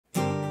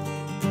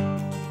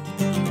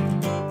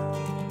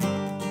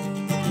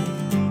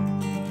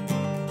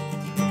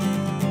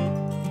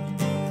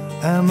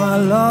Am I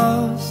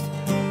lost,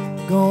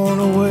 gone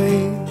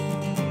away?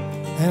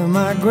 Am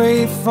I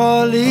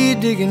gratefully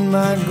digging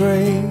my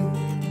grave?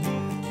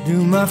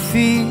 Do my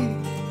feet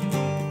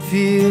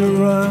feel to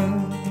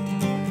run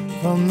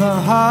from the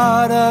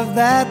heart of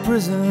that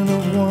prison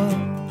of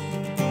one?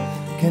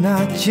 Can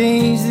I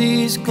change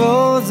these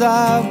clothes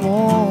I've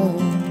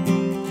worn?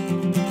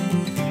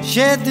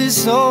 Shed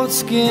this old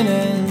skin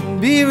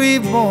and be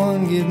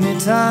reborn. Give me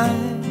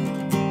time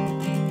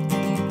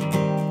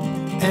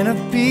and a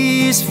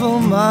peaceful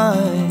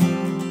mind.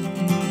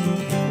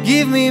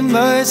 Give me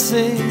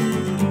mercy.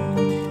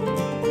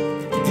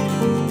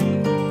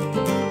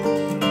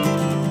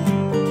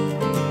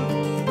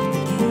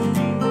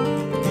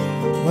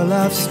 Well,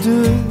 I've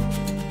stood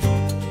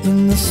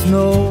in the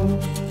snow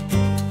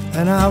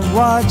and I've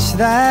watched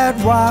that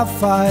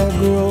wildfire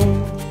grow,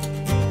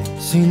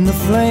 seen the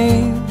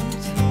flames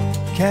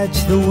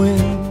catch the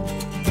wind,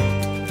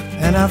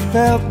 and I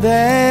felt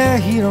their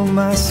heat on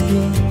my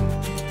skin.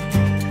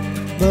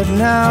 But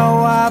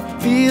now I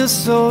feel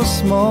so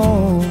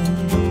small,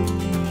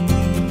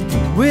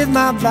 with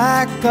my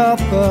back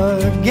up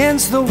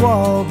against the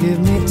wall. Give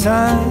me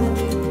time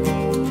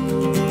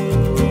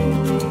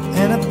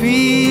and a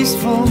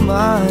peaceful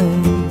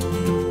mind.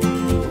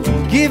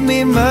 Give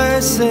me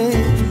mercy.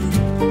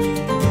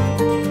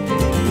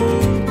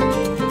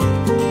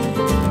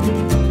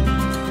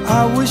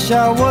 I wish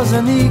I was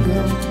an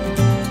eagle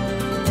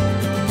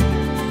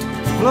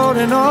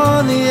floating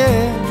on the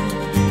air,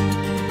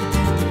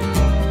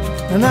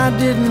 and I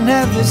didn't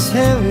have this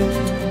heavy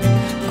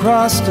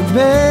cross to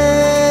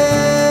bear.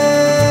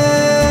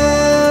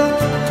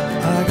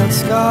 I got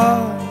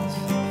scars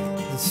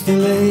that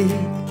still ache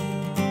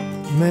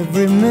from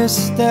every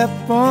misstep,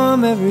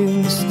 from every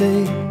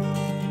mistake,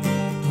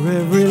 for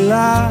every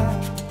lie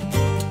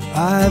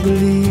I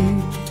believe.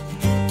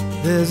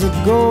 There's a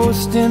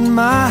ghost in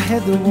my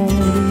head that won't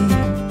leave.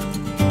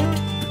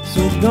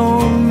 So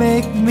don't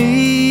make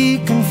me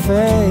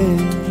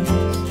confess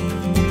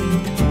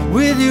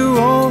with your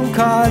own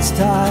cards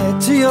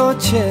tied to your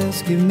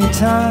chest. Give me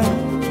time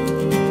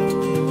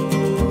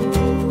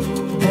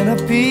and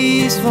a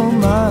peaceful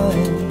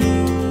mind.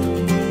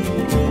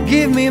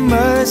 Give me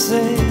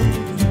mercy.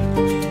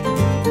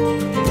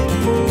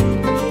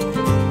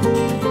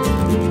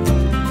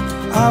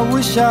 I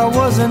wish I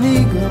was an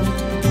eagle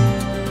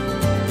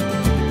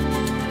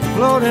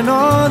floating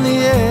on the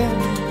air,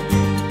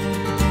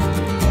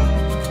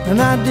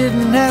 and I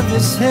didn't have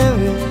this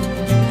heavy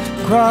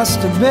cross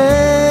to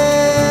bear.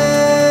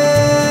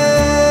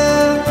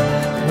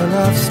 Well,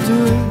 I've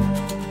stood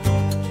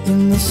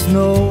in the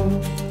snow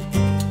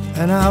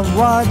and I've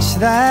watched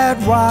that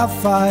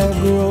wildfire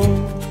grow,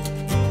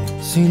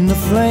 seen the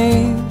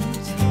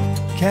flames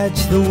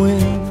catch the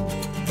wind,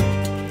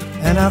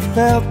 and I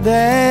felt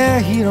their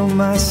heat on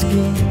my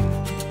skin.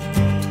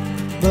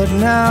 But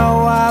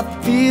now I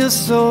feel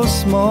so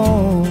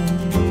small,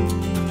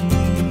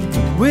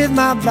 with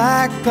my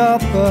back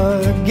up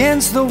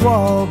against the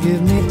wall.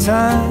 Give me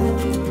time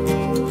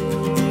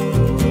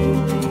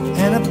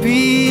and a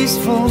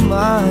peaceful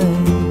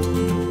mind.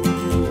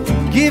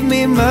 Give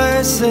me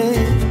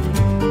mercy.